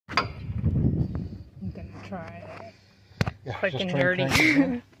try it. Yeah, Quick just and try dirty. crank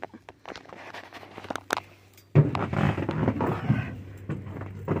it.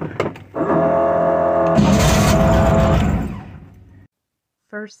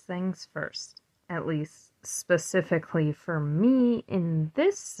 First things first, at least specifically for me in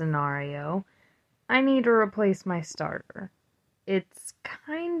this scenario, I need to replace my starter. It's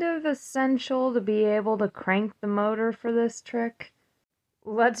kind of essential to be able to crank the motor for this trick.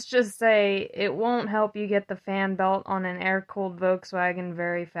 Let's just say it won't help you get the fan belt on an air-cooled Volkswagen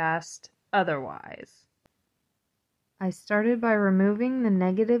very fast otherwise. I started by removing the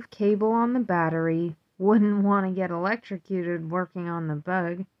negative cable on the battery. Wouldn't want to get electrocuted working on the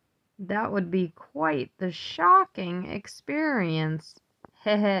bug. That would be quite the shocking experience.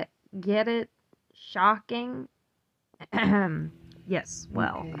 Heh, get it? Shocking? Yes,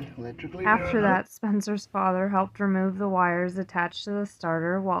 well. Okay, after that, Spencer's father helped remove the wires attached to the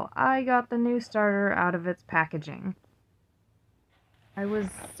starter while I got the new starter out of its packaging. I was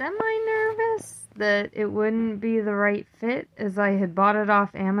semi-nervous that it wouldn't be the right fit, as I had bought it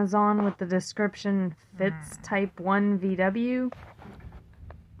off Amazon with the description fits type 1 VW.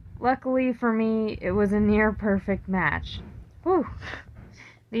 Luckily for me, it was a near perfect match. Whew.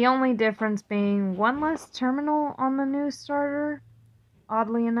 The only difference being one less terminal on the new starter,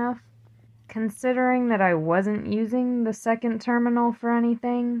 oddly enough. Considering that I wasn't using the second terminal for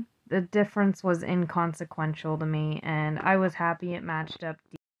anything, the difference was inconsequential to me, and I was happy it matched up.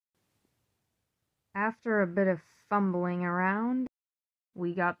 After a bit of fumbling around,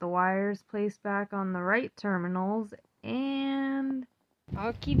 we got the wires placed back on the right terminals, and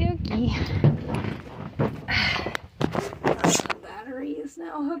okie dokie. The battery is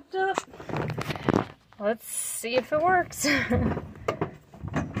now hooked up. Let's see if it works.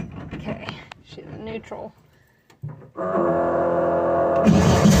 Okay, she's neutral.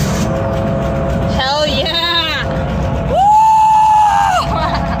 Hell yeah! Woo!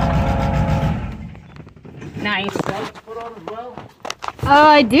 Nice.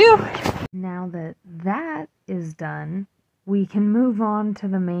 I do. Now that that is done, we can move on to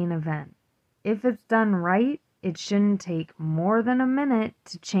the main event. If it's done right, it shouldn't take more than a minute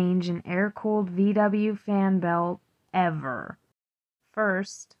to change an air-cooled VW fan belt ever.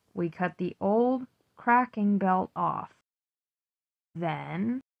 First, we cut the old cracking belt off.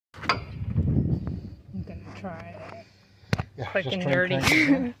 Then, I'm gonna try it. Yeah, Quick just and try dirty.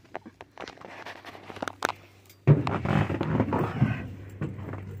 crank it.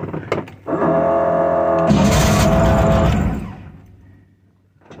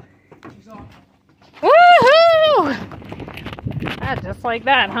 Woohoo! Ah, just like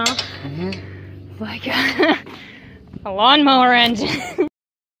that, huh? Mm-hmm. Like a lawnmower engine.